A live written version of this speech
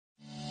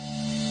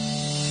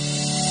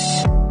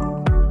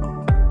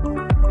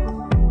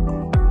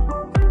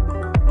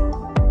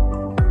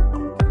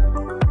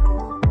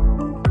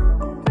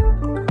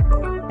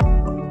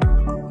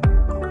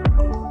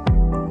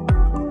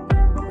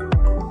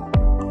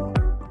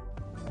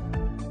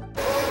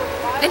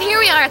And here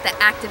we are at the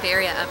active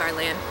area of our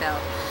landfill.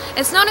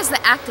 It's known as the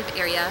active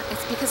area.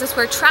 It's because it's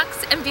where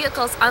trucks and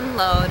vehicles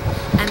unload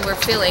and we're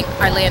filling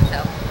our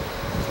landfill.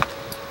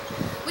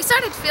 We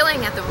started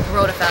filling at the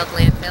Rodefeld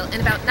landfill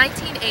in about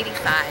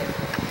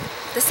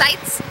 1985. The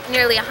site's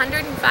nearly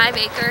 105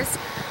 acres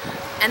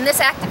and this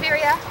active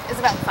area is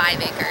about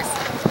 5 acres.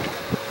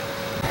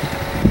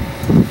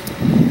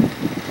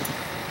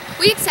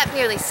 We accept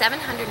nearly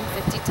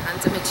 750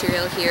 tons of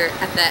material here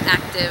at the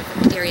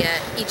active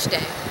area each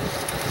day.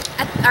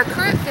 At our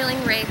current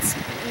filling rates,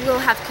 we'll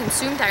have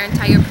consumed our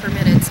entire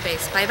permitted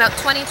space by about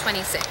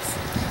 2026.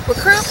 We're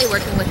currently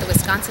working with the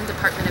Wisconsin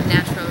Department of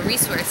Natural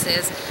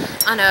Resources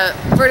on a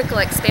vertical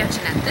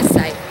expansion at this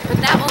site, but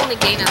that will only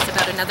gain us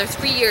about another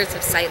 3 years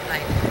of site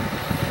life.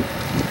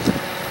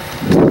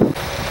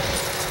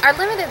 Our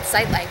limited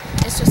site life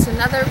is just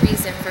another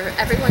reason for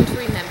everyone to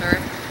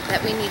remember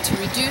that we need to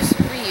reduce,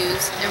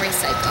 reuse, and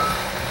recycle.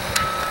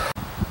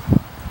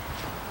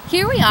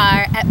 Here we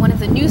are at one of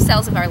the new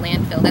cells of our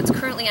landfill that's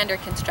currently under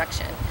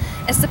construction.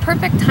 It's the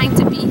perfect time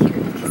to be here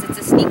because it's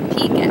a sneak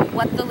peek at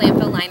what the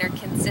landfill liner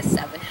consists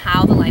of and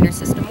how the liner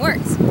system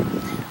works.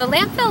 The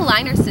landfill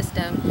liner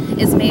system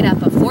is made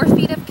up of 4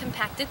 feet of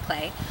compacted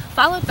clay,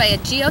 followed by a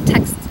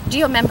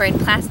geomembrane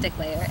plastic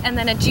layer, and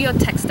then a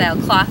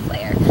geotextile cloth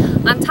layer.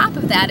 On top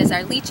of that is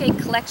our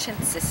leachate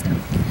collection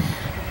system.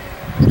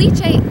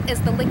 Leachate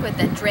is the liquid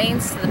that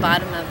drains to the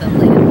bottom of the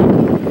landfill.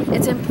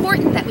 It's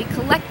important that we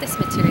collect this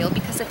material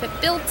because if it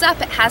builds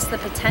up, it has the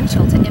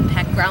potential to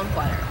impact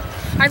groundwater.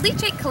 Our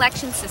leachate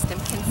collection system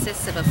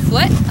consists of a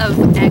foot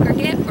of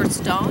aggregate or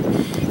stone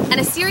and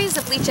a series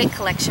of leachate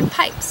collection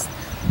pipes.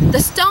 The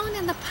stone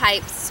and the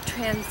pipes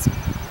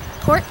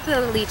transport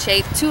the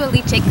leachate to a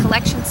leachate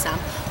collection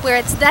sump where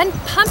it's then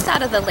pumped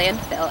out of the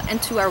landfill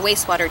and to our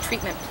wastewater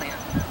treatment plant.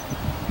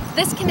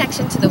 This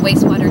connection to the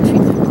wastewater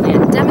treatment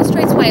plant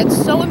demonstrates why it's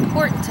so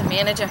important to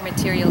manage our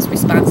materials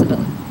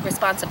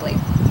responsibly.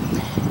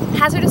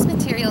 Hazardous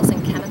materials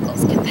and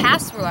chemicals can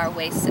pass through our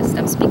waste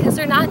systems because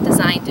they're not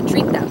designed to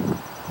treat them.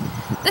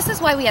 This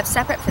is why we have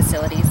separate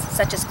facilities,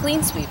 such as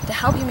Clean Sweep, to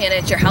help you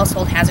manage your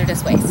household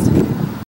hazardous waste.